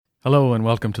Hello and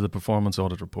welcome to the Performance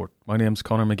Audit Report. My name's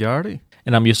Conor McGarty.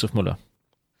 And I'm Yusuf Mullah.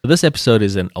 This episode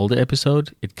is an older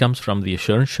episode. It comes from The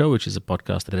Assurance Show, which is a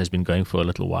podcast that has been going for a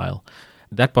little while.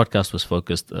 That podcast was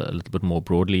focused a little bit more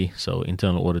broadly, so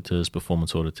internal auditors,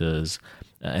 performance auditors,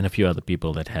 and a few other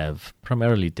people that have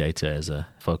primarily data as a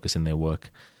focus in their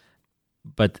work.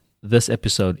 But this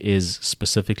episode is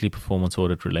specifically performance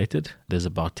audit related. There's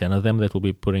about 10 of them that we'll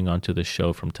be putting onto the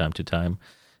show from time to time.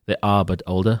 They are a bit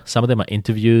older. Some of them are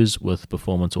interviews with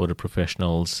performance audit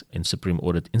professionals in Supreme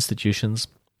Audit institutions.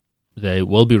 They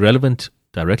will be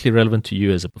directly relevant to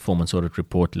you as a performance audit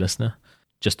report listener,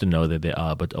 just to know that they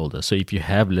are a bit older. So if you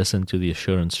have listened to the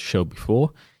Assurance Show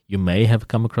before, you may have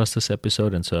come across this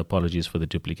episode, and so apologies for the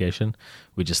duplication.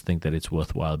 We just think that it's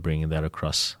worthwhile bringing that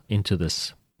across into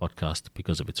this podcast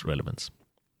because of its relevance.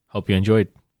 Hope you enjoyed.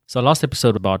 So last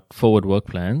episode about forward work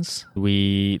plans,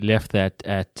 we left that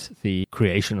at the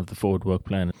creation of the forward work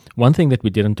plan. One thing that we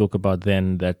didn't talk about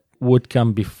then that would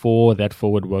come before that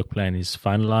forward work plan is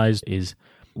finalized is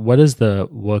what does the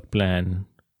work plan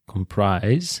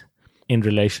comprise in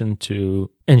relation to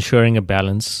ensuring a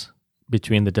balance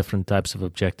between the different types of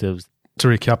objectives. To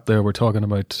recap there, we're talking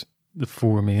about the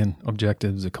four main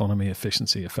objectives: economy,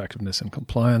 efficiency, effectiveness, and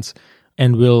compliance.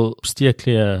 And we'll steer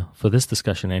clear for this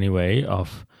discussion anyway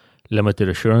of limited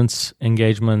assurance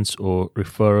engagements or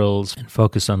referrals and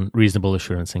focus on reasonable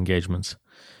assurance engagements.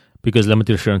 Because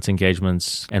limited assurance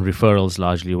engagements and referrals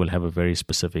largely will have a very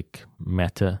specific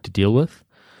matter to deal with,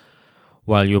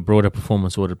 while your broader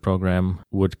performance audit program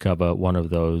would cover one of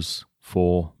those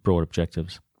four broad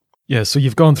objectives. Yeah, so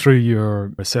you've gone through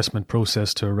your assessment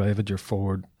process to arrive at your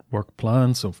forward work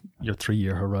plan, so your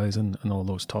 3-year horizon and all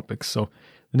those topics. So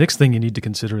the next thing you need to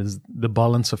consider is the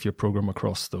balance of your program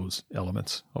across those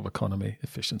elements of economy,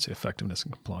 efficiency, effectiveness,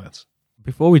 and compliance.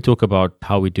 Before we talk about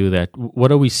how we do that,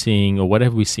 what are we seeing or what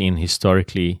have we seen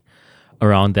historically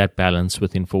around that balance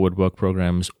within forward work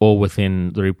programs or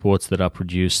within the reports that are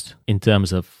produced in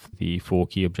terms of the four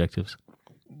key objectives?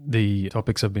 The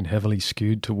topics have been heavily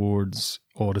skewed towards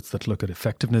audits that look at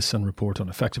effectiveness and report on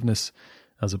effectiveness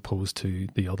as opposed to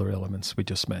the other elements we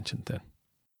just mentioned then.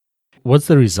 What's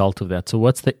the result of that? So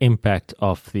what's the impact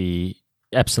of the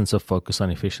absence of focus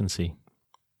on efficiency?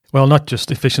 Well, not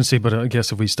just efficiency, but I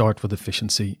guess if we start with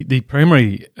efficiency, the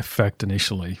primary effect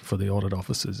initially for the audit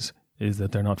offices is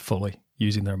that they're not fully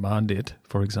using their mandate,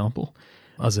 for example,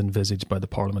 as envisaged by the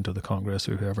Parliament or the Congress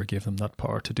or whoever gave them that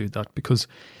power to do that. Because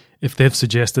if they've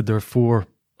suggested there are four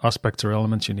aspects or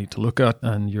elements you need to look at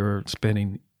and you're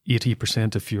spending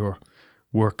 80% of your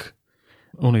work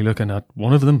only looking at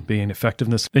one of them being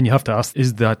effectiveness, then you have to ask,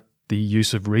 is that the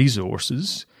use of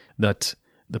resources that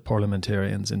the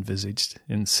parliamentarians envisaged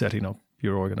in setting up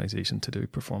your organisation to do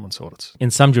performance audits?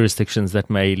 In some jurisdictions that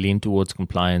may lean towards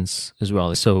compliance as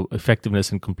well. So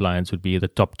effectiveness and compliance would be the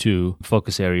top two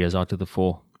focus areas out of the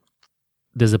four.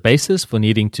 There's a basis for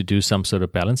needing to do some sort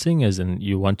of balancing, as in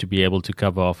you want to be able to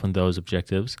cover off on those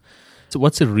objectives. So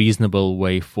what's a reasonable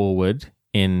way forward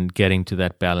in getting to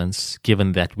that balance,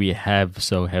 given that we have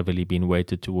so heavily been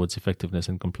weighted towards effectiveness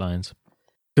and compliance?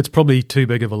 It's probably too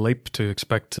big of a leap to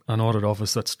expect an audit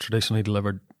office that's traditionally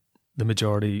delivered the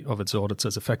majority of its audits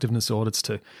as effectiveness audits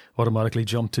to automatically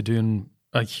jump to doing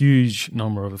a huge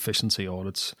number of efficiency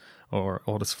audits or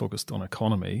audits focused on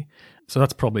economy. So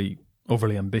that's probably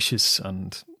overly ambitious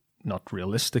and not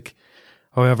realistic.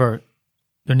 However,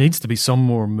 there needs to be some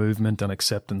more movement and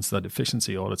acceptance that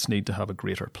efficiency audits need to have a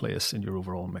greater place in your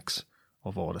overall mix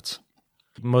of audits.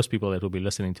 Most people that will be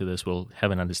listening to this will have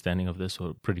an understanding of this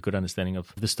or a pretty good understanding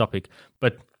of this topic.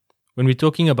 But when we're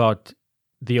talking about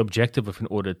the objective of an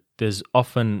audit, there's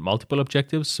often multiple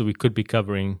objectives. So we could be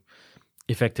covering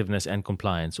effectiveness and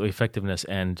compliance or effectiveness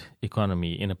and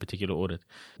economy in a particular audit.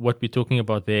 What we're talking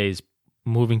about there is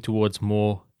moving towards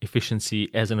more efficiency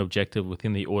as an objective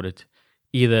within the audit,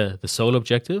 either the sole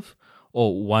objective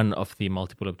or one of the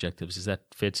multiple objectives. Is that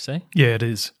fair to say? Yeah, it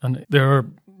is. And there are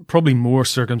probably more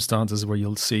circumstances where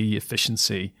you'll see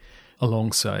efficiency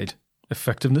alongside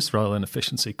effectiveness rather than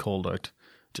efficiency called out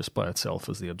just by itself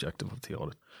as the objective of the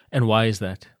audit. And why is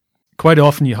that? Quite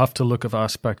often you have to look at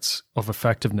aspects of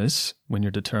effectiveness when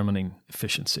you're determining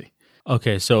efficiency.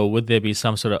 Okay, so would there be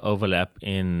some sort of overlap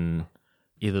in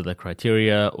either the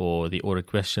criteria or the audit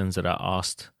questions that are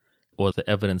asked or the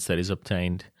evidence that is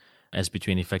obtained as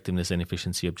between effectiveness and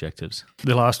efficiency objectives?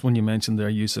 The last one you mentioned there,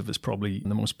 Yusuf, is probably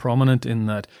the most prominent in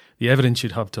that the evidence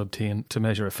you'd have to obtain to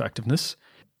measure effectiveness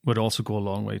would also go a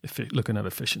long way looking at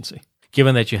efficiency.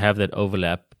 Given that you have that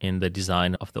overlap in the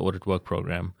design of the audit work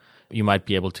program, you might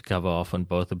be able to cover off on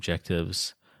both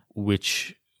objectives,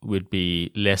 which would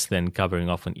be less than covering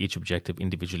off on each objective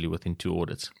individually within 2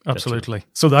 audits. Absolutely.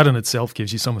 So that in itself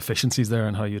gives you some efficiencies there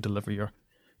in how you deliver your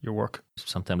work.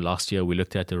 Sometime last year, we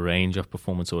looked at a range of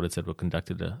performance audits that were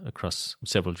conducted across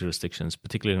several jurisdictions,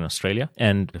 particularly in Australia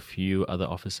and a few other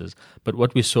offices. But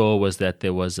what we saw was that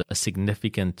there was a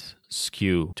significant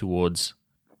skew towards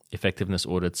effectiveness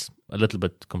audits, a little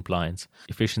bit compliance.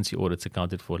 Efficiency audits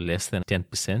accounted for less than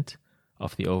 10%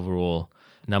 of the overall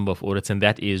number of audits, and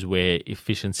that is where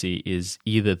efficiency is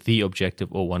either the objective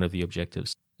or one of the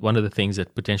objectives. One of the things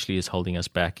that potentially is holding us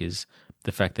back is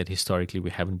the fact that historically we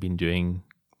haven't been doing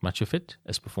much of it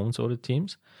as performance audit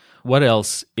teams. What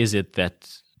else is it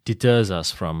that deters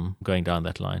us from going down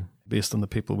that line? Based on the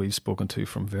people we've spoken to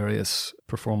from various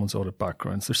performance audit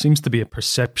backgrounds, there seems to be a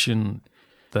perception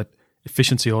that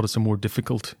efficiency audits are more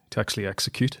difficult to actually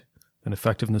execute than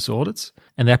effectiveness audits.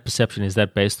 And that perception, is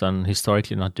that based on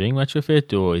historically not doing much of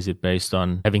it, or is it based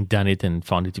on having done it and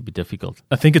found it to be difficult?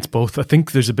 I think it's both. I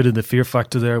think there's a bit of the fear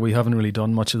factor there. We haven't really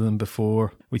done much of them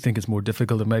before. We think it's more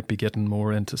difficult. It might be getting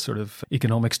more into sort of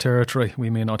economics territory. We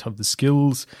may not have the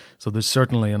skills. So there's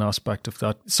certainly an aspect of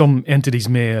that. Some entities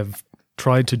may have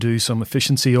tried to do some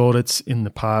efficiency audits in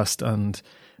the past, and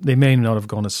they may not have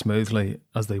gone as smoothly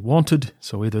as they wanted.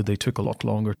 So either they took a lot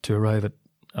longer to arrive at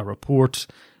a report,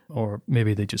 or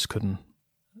maybe they just couldn't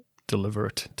deliver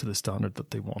it to the standard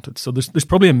that they wanted. So there's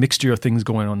probably a mixture of things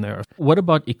going on there. What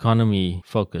about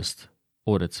economy-focused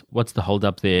audits? What's the hold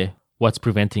up there? What's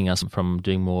preventing us from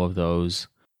doing more of those?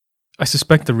 I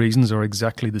suspect the reasons are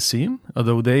exactly the same,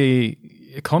 although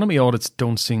economy audits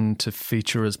don't seem to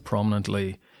feature as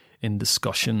prominently in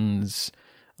discussions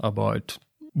about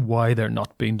why they're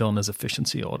not being done as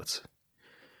efficiency audits.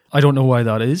 I don't know why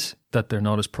that is, that they're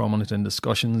not as prominent in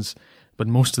discussions, but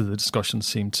most of the discussions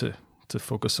seem to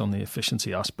focus on the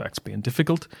efficiency aspects being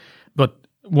difficult. But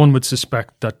one would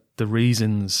suspect that the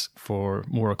reasons for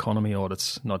more economy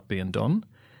audits not being done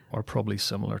are probably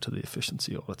similar to the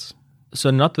efficiency audits.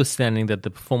 So notwithstanding that the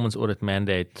performance audit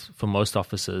mandate for most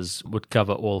offices would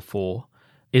cover all 4,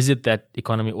 is it that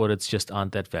economy audits just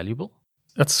aren't that valuable?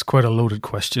 That's quite a loaded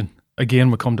question.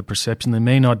 Again, we come to perception. They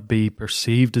may not be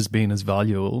perceived as being as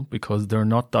valuable because there are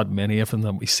not that many of them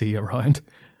that we see around.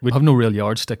 We have no real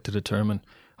yardstick to determine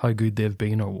how good they've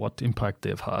been or what impact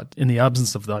they've had. In the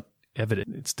absence of that evidence,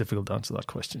 it's difficult to answer that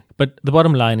question. But the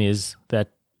bottom line is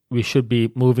that we should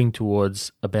be moving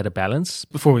towards a better balance.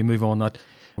 Before we move on that,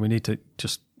 we need to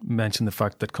just mention the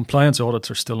fact that compliance audits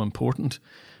are still important,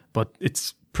 but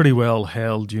it's pretty well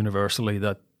held universally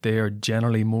that they are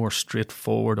generally more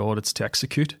straightforward audits to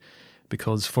execute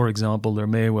because, for example, there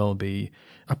may well be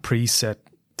a preset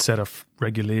set of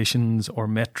regulations or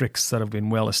metrics that have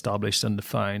been well established and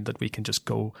defined that we can just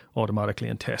go automatically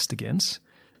and test against.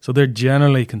 So they're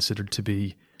generally considered to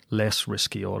be less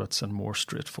risky audits and more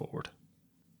straightforward.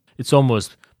 It's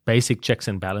almost basic checks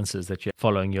and balances that you're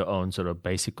following your own sort of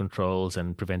basic controls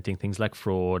and preventing things like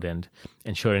fraud and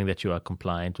ensuring that you are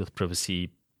compliant with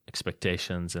privacy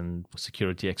expectations and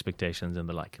security expectations and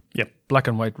the like. Yep, black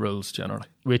and white rules generally.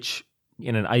 Which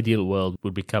in an ideal world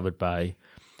would be covered by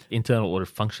internal audit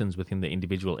functions within the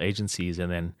individual agencies, and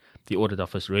then the audit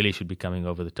office really should be coming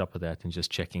over the top of that and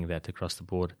just checking that across the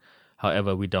board.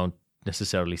 However, we don't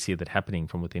necessarily see that happening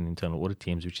from within internal audit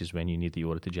teams, which is when you need the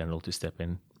Auditor General to step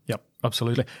in. Yep,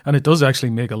 absolutely. And it does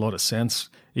actually make a lot of sense,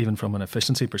 even from an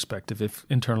efficiency perspective, if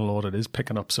internal audit is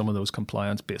picking up some of those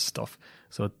compliance-based stuff.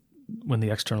 So when the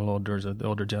external auditors or the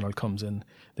Auditor General comes in,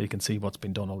 they can see what's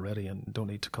been done already and don't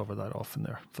need to cover that off in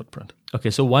their footprint. Okay,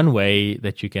 so one way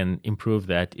that you can improve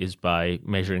that is by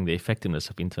measuring the effectiveness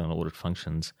of internal audit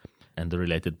functions and the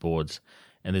related boards.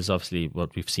 And there's obviously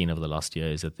what we've seen over the last year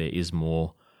is that there is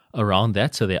more around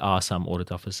that. So there are some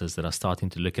audit officers that are starting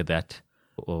to look at that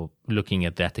or looking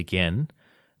at that again,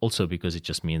 also because it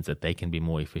just means that they can be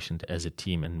more efficient as a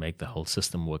team and make the whole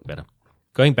system work better.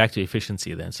 Going back to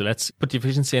efficiency then, so let's put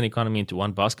efficiency and economy into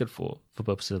one basket for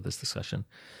purposes of this discussion.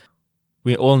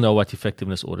 We all know what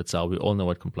effectiveness audits are. We all know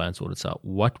what compliance audits are.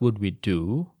 What would we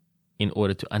do in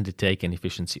order to undertake an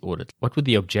efficiency audit? What would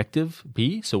the objective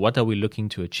be? So what are we looking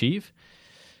to achieve?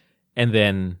 And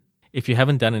then if you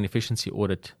haven't done an efficiency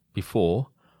audit before,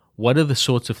 what are the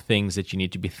sorts of things that you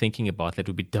need to be thinking about that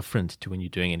would be different to when you're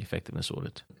doing an effectiveness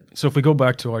audit? So if we go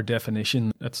back to our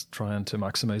definition, that's trying to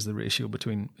maximize the ratio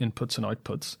between inputs and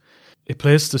outputs. A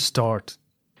place to start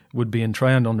would be in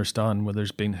trying to understand where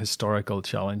there's been historical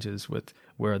challenges with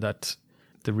where that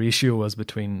the ratio as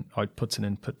between outputs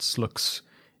and inputs looks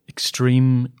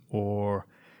extreme or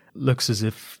looks as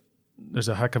if there's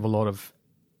a heck of a lot of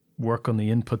work on the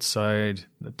input side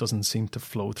that doesn't seem to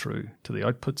flow through to the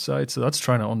output side. So that's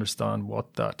trying to understand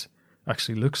what that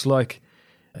actually looks like.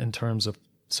 in terms of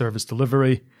service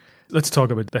delivery. Let's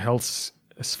talk about the health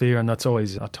sphere, and that's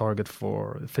always a target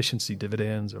for efficiency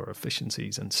dividends or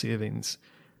efficiencies and savings,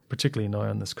 particularly now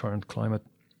in this current climate.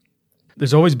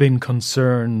 There's always been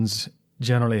concerns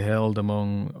generally held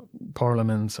among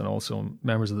parliaments and also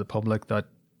members of the public that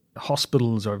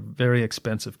hospitals are very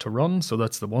expensive to run, so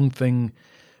that's the one thing.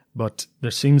 But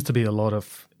there seems to be a lot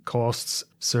of costs,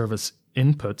 service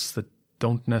inputs that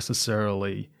don't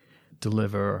necessarily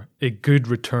deliver a good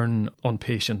return on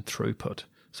patient throughput.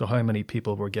 So how many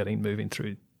people we're getting moving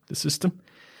through the system.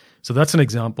 So that's an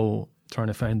example, trying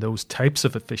to find those types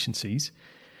of efficiencies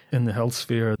in the health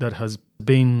sphere that has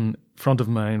been front of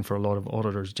mind for a lot of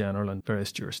auditors general and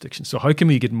various jurisdictions. So how can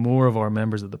we get more of our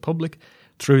members of the public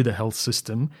through the health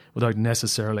system without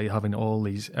necessarily having all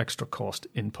these extra cost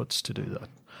inputs to do that?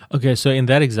 Okay, so in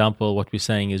that example, what we're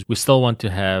saying is we still want to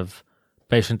have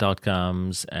patient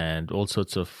outcomes and all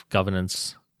sorts of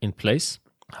governance in place.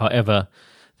 However,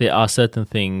 there are certain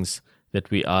things that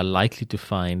we are likely to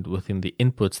find within the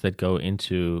inputs that go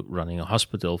into running a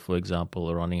hospital, for example,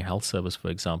 or running a health service, for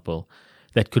example,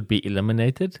 that could be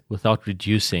eliminated without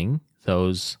reducing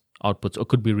those outputs, or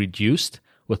could be reduced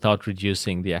without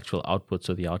reducing the actual outputs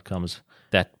or the outcomes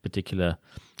that particular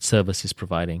service is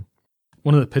providing.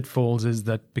 One of the pitfalls is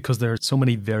that because there are so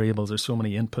many variables, there's so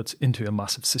many inputs into a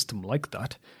massive system like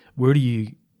that, where do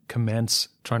you commence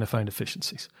trying to find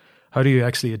efficiencies? How do you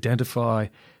actually identify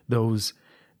those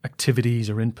activities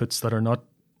or inputs that are not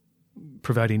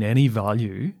providing any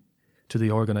value to the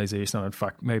organization and in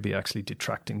fact maybe actually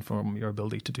detracting from your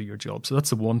ability to do your job? So that's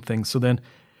the one thing. So then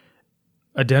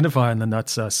identifying that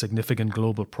that's a significant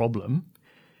global problem,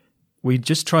 we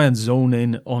just try and zone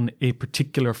in on a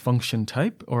particular function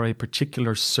type or a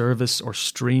particular service or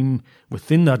stream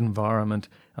within that environment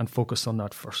and focus on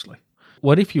that firstly.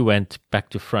 What if you went back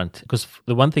to front? Because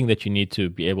the one thing that you need to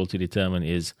be able to determine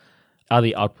is, are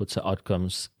the outputs or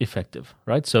outcomes effective,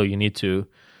 right? So you need to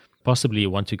possibly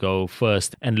want to go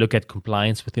first and look at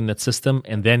compliance within that system,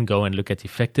 and then go and look at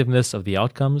effectiveness of the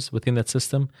outcomes within that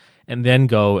system, and then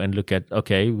go and look at,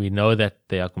 okay, we know that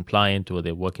they are compliant or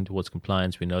they're working towards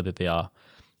compliance. We know that they are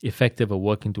effective or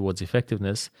working towards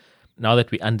effectiveness. Now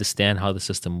that we understand how the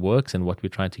system works and what we're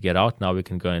trying to get out, now we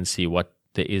can go and see what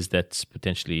there is that's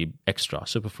potentially extra,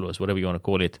 superfluous, whatever you want to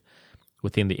call it,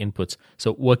 within the inputs.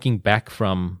 So working back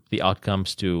from the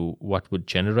outcomes to what would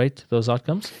generate those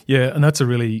outcomes? Yeah, and that's a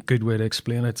really good way to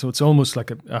explain it. So it's almost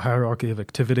like a hierarchy of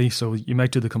activity. So you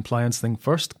might do the compliance thing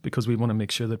first because we want to make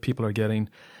sure that people are getting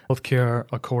healthcare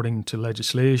according to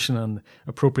legislation and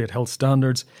appropriate health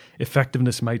standards.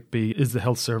 Effectiveness might be, is the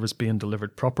health service being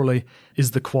delivered properly?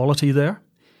 Is the quality there?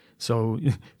 So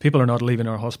people are not leaving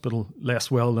our hospital less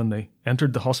well than they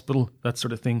entered the hospital, that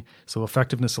sort of thing. So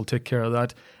effectiveness will take care of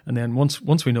that. And then once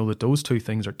we know that those two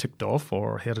things are ticked off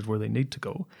or headed where they need to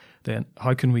go, then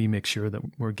how can we make sure that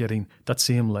we're getting that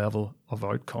same level of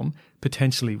outcome,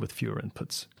 potentially with fewer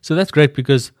inputs? So that's great,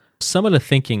 because similar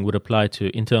thinking would apply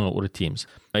to internal audit teams.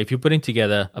 If you're putting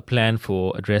together a plan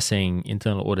for addressing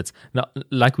internal audits, now,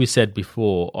 like we said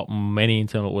before, many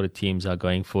internal audit teams are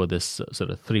going for this sort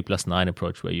of 3+9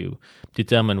 approach, where you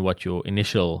determine what your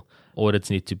initial audits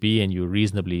need to be and you're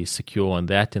reasonably secure on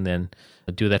that, and then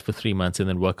do that for 3 months and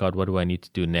then work out what do I need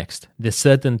to do next. There's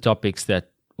certain topics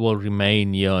that will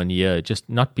remain year on year, just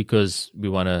not because we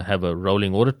want to have a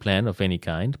rolling audit plan of any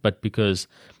kind, but because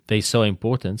they're so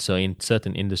important. So in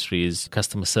certain industries,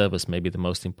 customer service may be the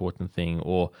most important thing,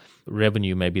 or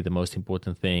revenue may be the most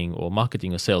important thing, or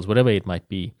marketing or sales, whatever it might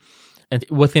be. And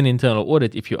within internal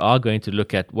audit, if you are going to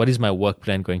look at what is my work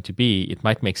plan going to be, it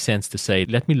might make sense to say,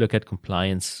 let me look at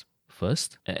compliance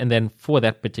first. And then for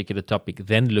that particular topic,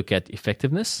 then look at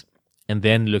effectiveness, and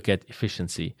then look at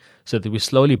efficiency, so that we're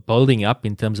slowly building up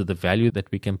in terms of the value that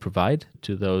we can provide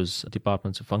to those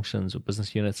departments or functions or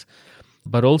business units.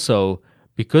 But also,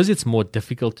 because it's more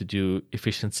difficult to do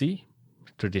efficiency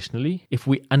traditionally, if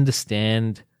we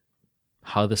understand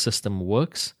how the system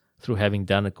works through having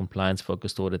done a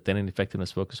compliance-focused audit, then an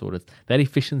effectiveness-focused audit, that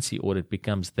efficiency audit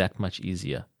becomes that much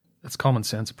easier. It's a common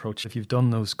sense approach. If you've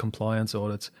done those compliance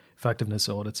audits, effectiveness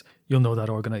audits, you'll know that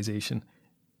organization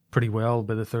pretty well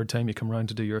by the third time you come around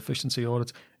to do your efficiency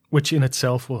audits, which in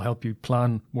itself will help you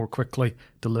plan more quickly,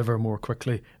 deliver more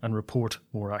quickly, and report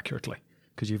more accurately,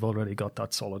 because you've already got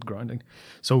that solid grounding.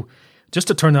 So just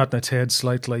to turn that in its head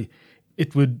slightly,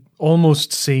 it would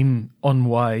almost seem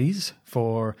unwise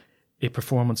for a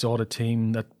performance audit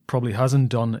team that probably hasn't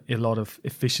done a lot of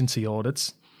efficiency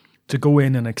audits to go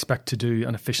in and expect to do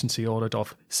an efficiency audit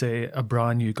of, say, a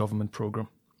brand new government program.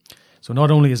 So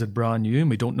not only is it brand new and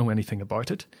we don't know anything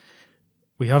about it,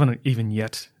 we haven't even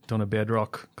yet done a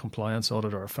bedrock compliance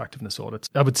audit or effectiveness audit.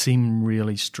 That would seem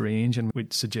really strange, and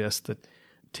would suggest that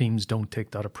teams don't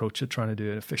take that approach of trying to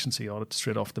do an efficiency audit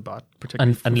straight off the bat,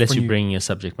 particularly unless you're bringing a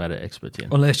subject matter expert in.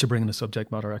 Unless you're bringing a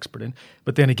subject matter expert in.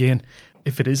 But then again,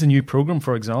 if it is a new program,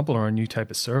 for example, or a new type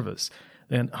of service,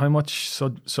 then how much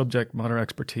subject matter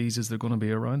expertise is there going to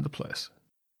be around the place?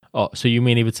 Oh, so you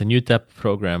mean if it's a new type of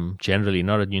program, generally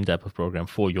not a new type of program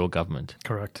for your government?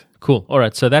 Correct. Cool. All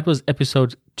right. So that was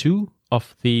episode 2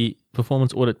 of the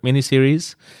Performance Audit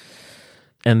mini-series.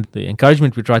 And the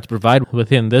encouragement we tried to provide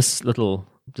within this little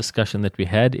discussion that we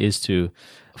had is to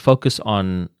focus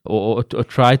on or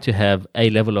try to have a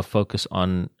level of focus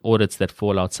on audits that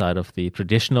fall outside of the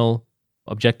traditional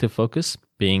objective focus,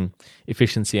 being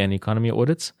efficiency and economy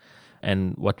audits.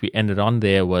 And what we ended on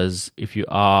there was, if you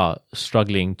are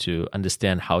struggling to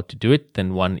understand how to do it,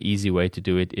 then one easy way to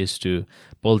do it is to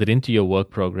build it into your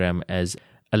work program as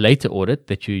a later audit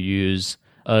that you use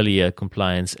earlier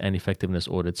compliance and effectiveness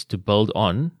audits to build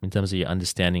on in terms of your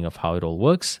understanding of how it all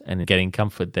works and getting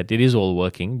comfort that it is all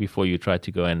working before you try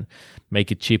to go and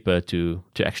make it cheaper to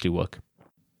actually work.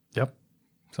 Yep.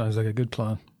 Sounds like a good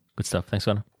plan. Good stuff. Thanks,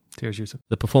 Connor. Cheers, Yusuf.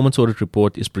 The Performance Audit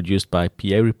Report is produced by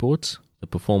PA Reports, the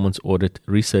Performance Audit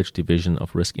Research Division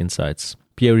of Risk Insights.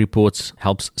 PA Reports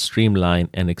helps streamline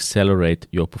and accelerate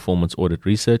your performance audit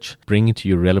research, bringing to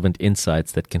you relevant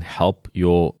insights that can help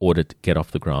your audit get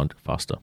off the ground faster.